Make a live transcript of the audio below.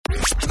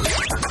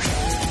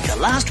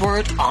last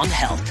word on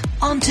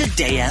health on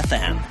Today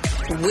FM.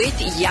 With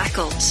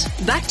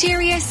Yakult.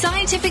 Bacteria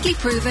scientifically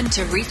proven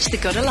to reach the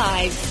gut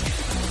alive.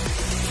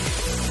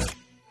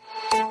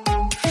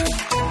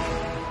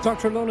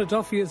 Dr Ilona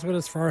Duffy is with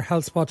us for our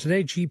Health Spot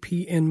today,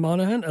 GP in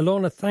Monaghan.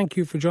 Ilona, thank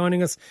you for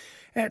joining us.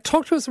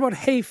 Talk to us about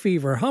hay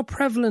fever. How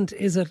prevalent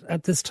is it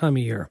at this time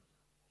of year?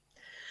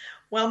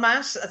 Well,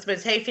 Matt, I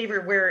suppose hay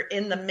fever, we're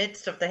in the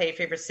midst of the hay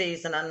fever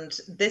season, and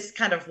this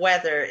kind of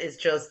weather is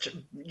just,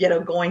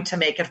 going to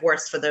make it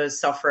worse for those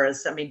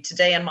sufferers. I mean,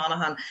 today in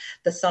Monaghan,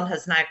 the sun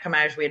has now come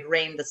out. We had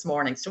rain this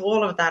morning. So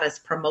all of that is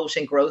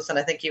promoting growth. And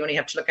I think you only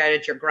have to look out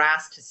at your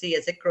grass to see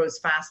as it grows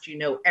fast,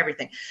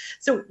 everything.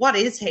 So what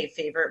is hay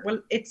fever? Well,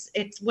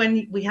 it's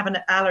when we have an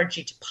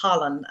allergy to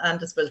pollen.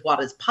 And I suppose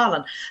what is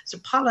pollen? So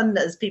pollen,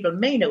 as people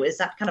may know, is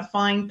that kind of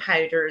fine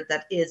powder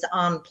that is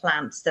on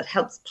plants that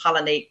helps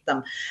pollinate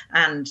them.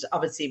 And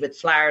obviously with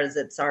flowers,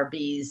 it's our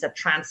bees that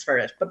transfer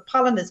it. But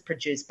pollen is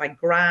produced by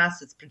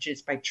grass, it's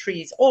produced by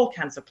trees, all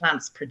kinds of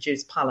plants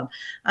produce pollen.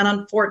 And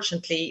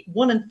unfortunately,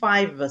 1 in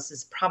 5 of us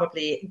is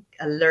probably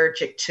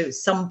allergic to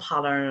some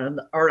pollen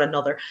or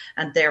another,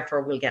 and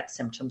therefore will get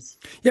symptoms.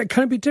 Yeah,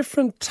 can it be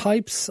different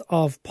types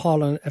of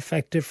pollen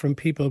affect different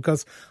people?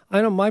 Because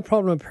I know my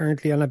problem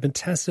apparently, and I've been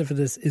tested for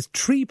this, is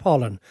tree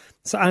pollen.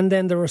 So, and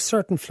then there are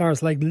certain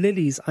flowers like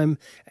lilies.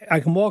 I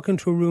can walk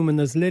into a room and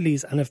there's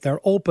lilies, and if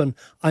they're open,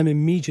 I'm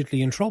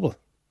immediately in trouble.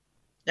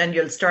 And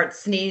you'll start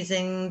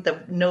sneezing, the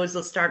nose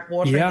will start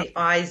watering, the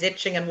eyes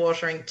itching and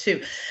watering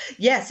too.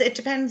 Yes, it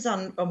depends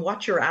on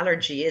what your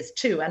allergy is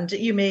too. And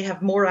you may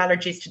have more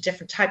allergies to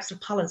different types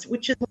of pollens,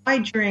 which is why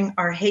during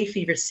our hay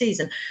fever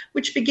season,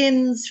 which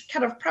begins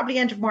kind of probably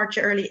end of March,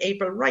 early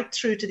April, right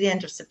through to the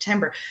end of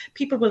September,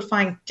 people will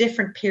find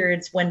different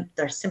periods when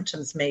their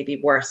symptoms may be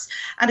worse.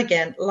 And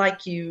again,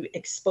 like you,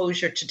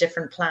 exposure to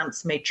different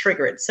plants may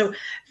trigger it. So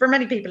for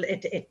many people,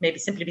 it may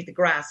simply be the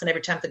grass. And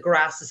every time the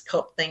grass is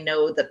cut, they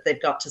know that they've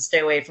got to stay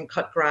away from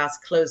cut grass,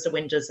 close the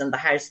windows in the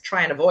house,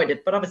 try and avoid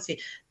it. But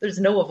obviously, there's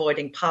no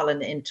avoiding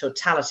pollen in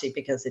totality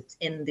because it's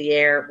in the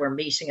air, we're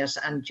meeting it,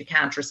 and you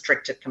can't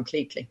restrict it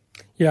completely.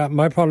 Yeah,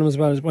 my problem as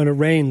well is when it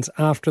rains,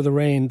 after the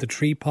rain, the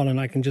tree pollen,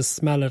 I can just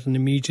smell it and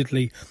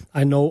immediately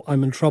I know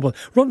I'm in trouble.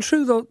 Run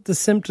through the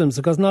symptoms,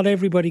 because not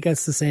everybody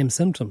gets the same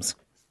symptoms.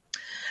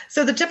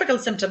 So the typical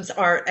symptoms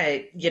are,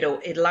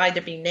 it'll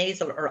either be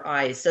nasal or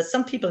eyes. So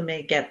some people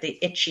may get the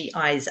itchy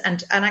eyes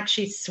and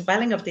actually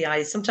swelling of the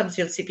eyes. Sometimes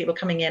you'll see people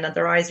coming in and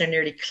their eyes are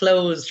nearly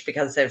closed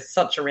because there's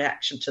such a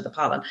reaction to the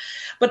pollen.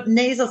 But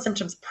nasal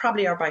symptoms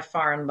probably are by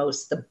far and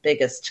most the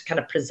biggest kind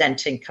of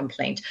presenting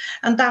complaint.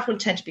 And that will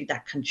tend to be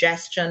that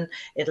congestion.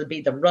 It'll be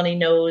the runny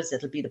nose.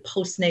 It'll be the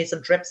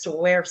postnasal drip. So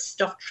aware of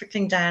stuff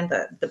trickling down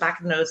the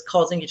back of the nose,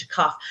 causing you to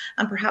cough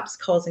and perhaps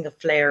causing a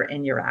flare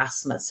in your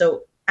asthma.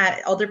 So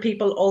other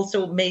people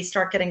also may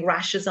start getting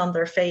rashes on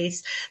their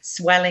face,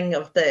 swelling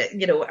of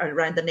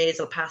around the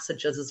nasal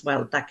passages as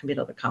well. That can be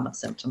another common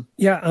symptom.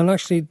 Yeah, and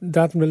actually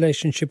that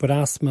relationship with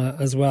asthma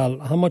as well,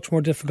 how much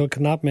more difficult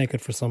can that make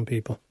it for some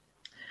people?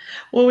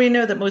 Well, we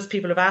know that most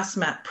people with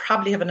asthma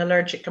probably have an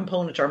allergic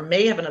component or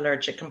may have an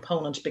allergic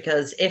component,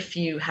 because if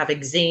you have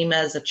eczema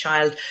as a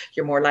child,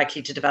 you're more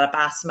likely to develop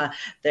asthma.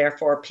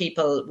 Therefore,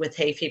 people with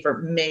hay fever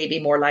may be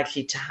more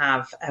likely to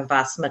have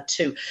asthma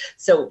too.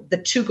 So the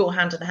two go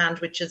hand in hand,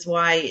 which is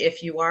why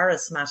if you are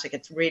asthmatic,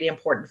 it's really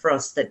important for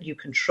us that you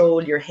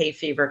control your hay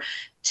fever,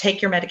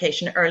 take your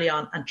medication early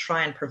on and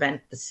try and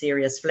prevent the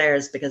serious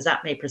flares, because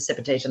that may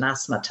precipitate an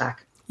asthma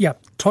attack. Yeah,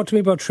 talk to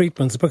me about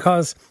treatments,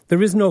 because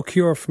there is no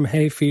cure from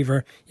hay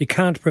fever. You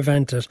can't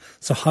prevent it.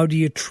 So how do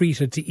you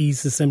treat it to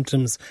ease the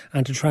symptoms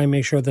and to try and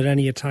make sure that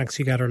any attacks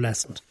you get are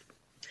lessened?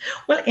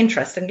 Well,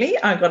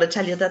 interestingly, I'm going to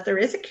tell you that there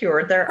is a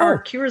cure. There are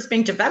cures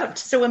being developed.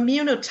 So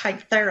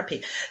immunotype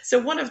therapy. So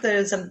one of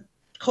those, and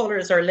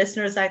callers or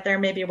listeners out there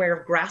may be aware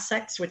of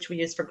Grasex, which we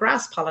use for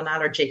grass pollen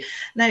allergy.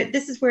 Now,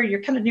 this is where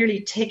you're kind of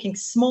nearly taking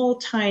small,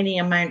 tiny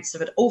amounts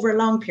of it over a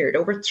long period,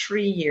 over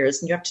 3 years,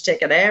 and you have to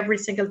take it every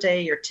single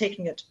day. You're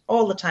taking it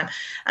all the time,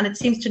 and it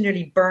seems to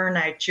nearly burn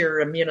out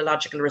your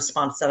immunological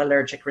response, that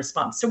allergic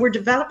response. So we're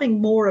developing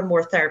more and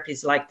more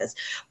therapies like this,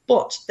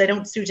 but they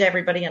don't suit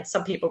everybody, and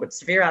some people with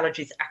severe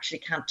allergies actually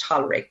can't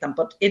tolerate them.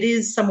 But it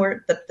is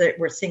somewhere that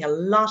we're seeing a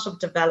lot of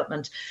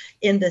development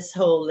in this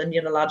whole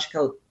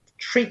immunological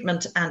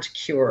treatment and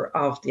cure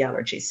of the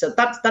allergies. So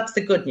that's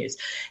the good news.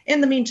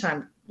 In the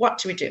meantime, what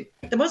do we do?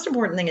 The most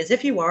important thing is,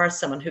 if you are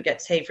someone who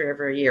gets hay fever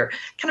every year,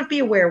 kind of be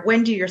aware,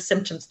 when do your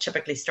symptoms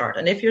typically start?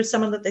 And if you're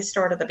someone that they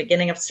start at the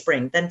beginning of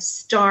spring, then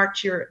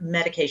start your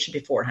medication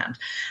beforehand.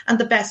 And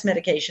the best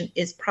medication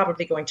is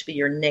probably going to be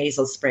your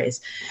nasal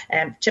sprays.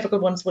 Typical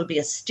ones will be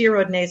a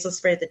steroid nasal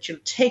spray that you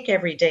take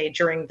every day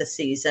during the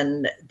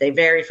season. They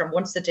vary from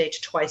once a day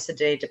to twice a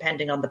day,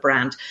 depending on the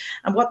brand.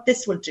 And what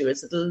this will do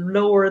is it'll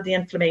lower the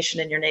inflammation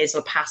in your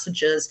nasal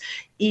passages,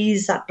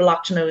 ease that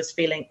blocked nose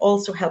feeling,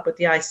 also help with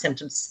the eye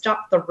symptoms,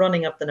 stop the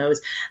running up the nose,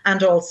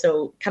 and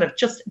also kind of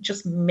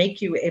just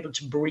make you able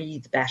to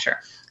breathe better.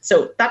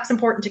 So that's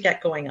important to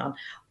get going on.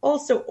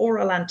 also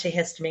oral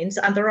antihistamines,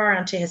 and there are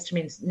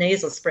antihistamines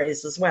nasal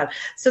sprays as well.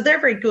 So they're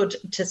very good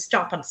to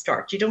stop and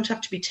start. You don't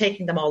have to be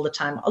taking them all the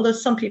time, although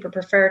some people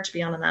prefer to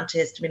be on an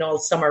antihistamine all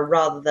summer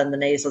rather than the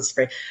nasal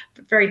spray.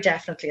 But very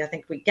definitely, I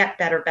think we get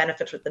better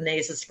benefit with the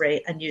nasal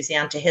spray and use the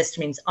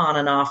antihistamines on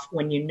and off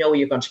when you know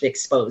you're going to be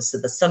exposed. So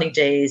the sunny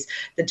days,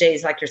 the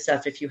days like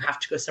yourself, if you have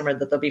to go somewhere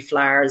that there'll be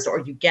flowers or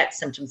you get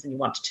symptoms and you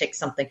want to take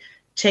something,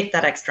 take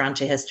that extra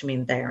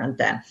antihistamine there and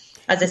then.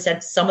 As I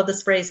said, some of the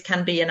sprays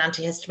can be an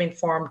antihistamine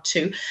form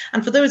too.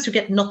 And for those who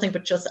get nothing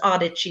but just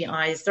odd itchy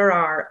eyes, there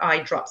are eye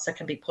drops that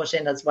can be put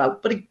in as well.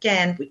 But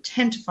again, we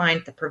tend to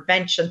find the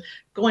prevention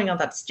going on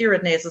that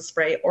steroid nasal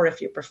spray, or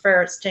if you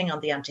prefer, staying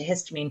on the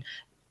antihistamine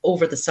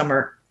over the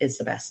summer is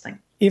the best thing.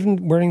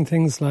 Even wearing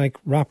things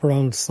like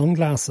wraparound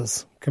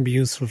sunglasses can be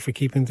useful for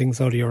keeping things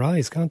out of your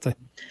eyes, can't they?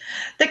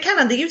 They can,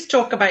 and they used to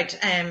talk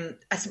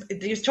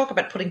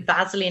about putting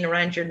Vaseline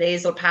around your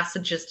nasal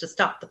passages to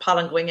stop the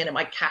pollen going in. It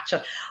might catch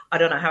it. I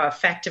don't know how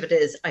effective it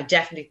is. I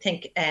definitely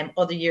think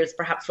other years,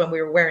 perhaps when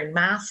we were wearing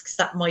masks,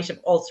 that might have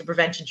also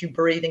prevented you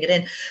breathing it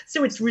in.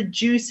 So it's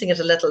reducing it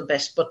a little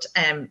bit. But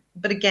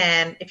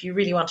again, if you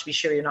really want to be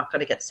sure you're not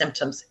going to get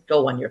symptoms,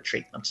 go on your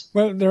treatment.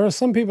 Well, there are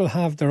some people who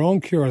have their own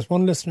cures.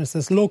 One listener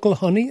says local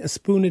honey, a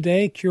spoon a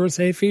day, cures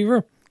hay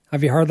fever.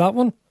 Have you heard that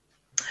one?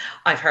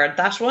 I've heard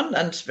that one,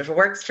 and if it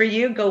works for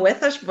you, go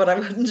with it. But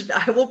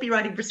I won't be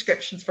writing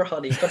prescriptions for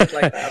honey, put it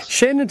like that.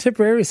 Shane in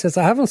Tipperary says,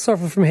 I haven't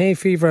suffered from hay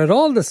fever at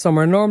all this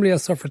summer. Normally I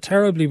suffer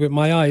terribly with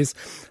my eyes.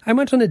 I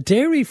went on a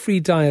dairy-free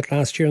diet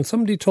last year and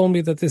somebody told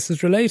me that this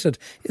is related.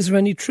 Is there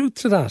any truth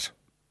to that?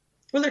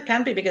 Well, there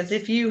can be, because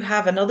if you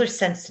have another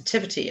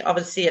sensitivity,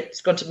 obviously it's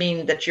going to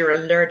mean that your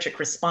allergic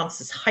response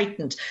is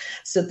heightened.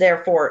 So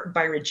therefore,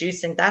 by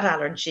reducing that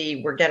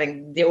allergy, we're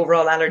getting the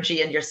overall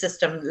allergy in your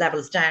system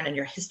levels down and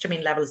your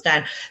histamine levels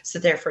down. So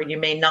therefore, you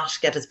may not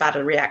get as bad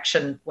a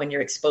reaction when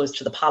you're exposed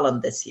to the pollen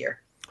this year.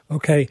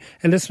 Okay.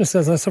 A listener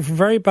says, I suffer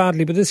very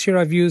badly, but this year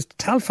I've used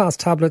Talfast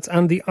tablets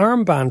and the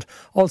armband,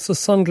 also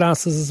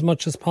sunglasses as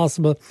much as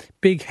possible.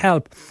 Big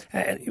help.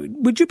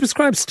 Would you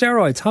prescribe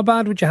steroids? How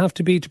bad would you have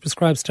to be to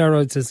prescribe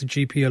steroids as a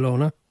GP,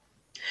 Ilona?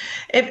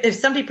 If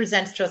somebody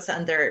presents to us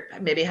and they're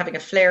maybe having a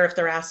flare of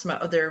their asthma,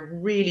 or they're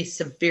really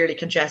severely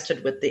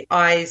congested with the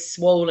eyes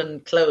swollen,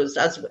 closed,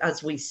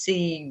 as we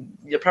see,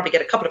 you'll probably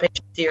get a couple of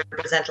patients here who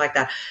present like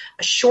that.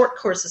 A short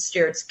course of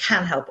steroids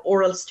can help,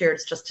 oral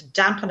steroids, just to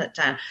dampen it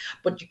down,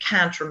 but you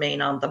can't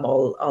remain on them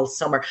all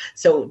summer.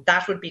 So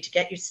that would be to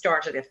get you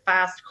started, a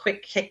fast,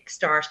 quick kick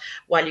start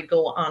while you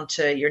go on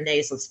to your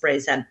nasal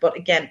sprays. But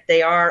again,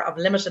 they are of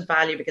limited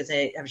value because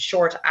they have a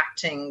short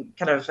acting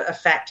kind of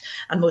effect.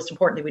 And most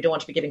importantly, we don't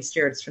want to be giving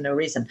steroids for no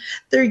reason.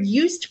 There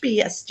used to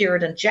be a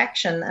steroid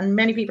injection, and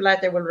many people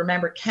out there will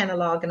remember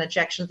Kenalog, an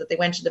injection that they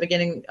went to the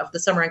beginning of the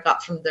summer and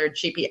got from their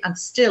GP. And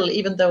still,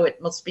 even though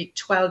it must be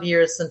 12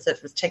 years since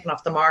it was taken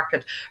off the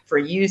market for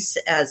use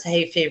as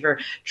hay fever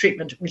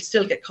treatment, we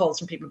still get calls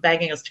from people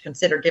begging us to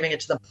consider giving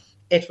it to them.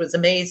 It was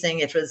amazing.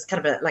 It was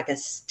kind of like a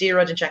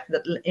steroid injection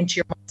that into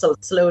your muscle,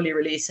 slowly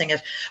releasing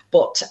it.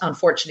 But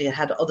unfortunately, it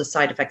had other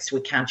side effects, so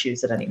we can't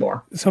use it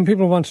anymore. Some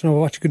people want to know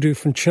what you could do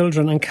from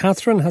children. And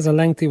Catherine has a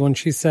lengthy one.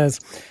 She says,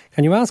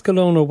 can you ask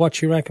Ilona what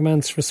she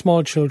recommends for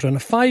small children? A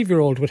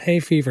 5-year-old with hay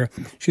fever.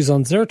 She's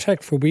on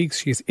Zyrtec for weeks.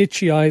 She has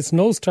itchy eyes,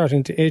 nose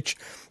starting to itch.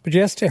 But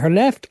yesterday, her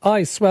left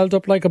eye swelled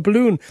up like a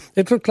balloon.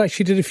 It looked like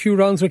she did a few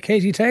rounds with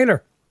Katie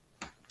Taylor.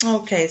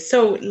 Okay,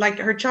 so like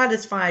her child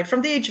is 5.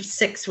 From the age of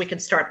 6, we can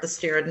start the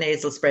steroid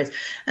nasal sprays.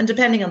 And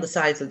depending on the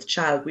size of the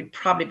child, we'd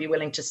probably be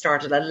willing to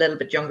start it a little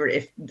bit younger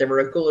if they were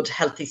a good,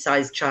 healthy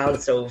sized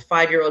child. So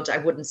 5-year-old, I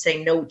wouldn't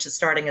say no to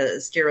starting a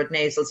steroid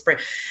nasal spray.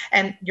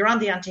 And you're on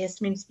the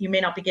antihistamines, you may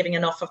not be giving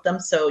enough of them.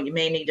 So you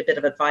may need a bit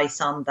of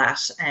advice on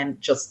that, and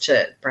just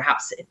to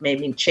perhaps it may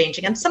mean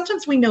changing. And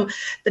sometimes we know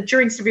that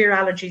during severe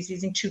allergies,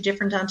 using 2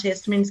 different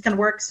antihistamines can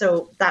work.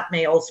 So that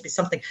may also be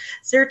something.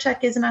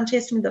 Zyrtec is an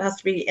antihistamine that has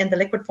to be in the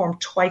liquid form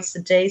twice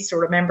a day, so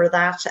remember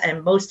that.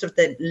 And most of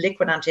the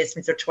liquid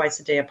antihistamines are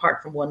twice a day,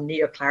 apart from one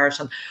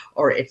neoclaritin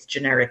or its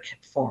generic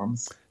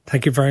forms.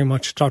 Thank you very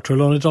much, Dr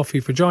Ilona Duffy,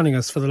 for joining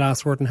us for The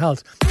Last Word on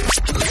Health.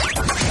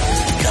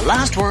 The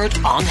Last Word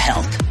on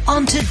Health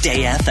on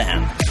Today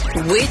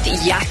FM. With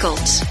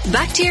Yakult.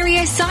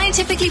 Bacteria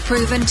scientifically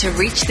proven to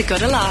reach the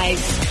gut alive.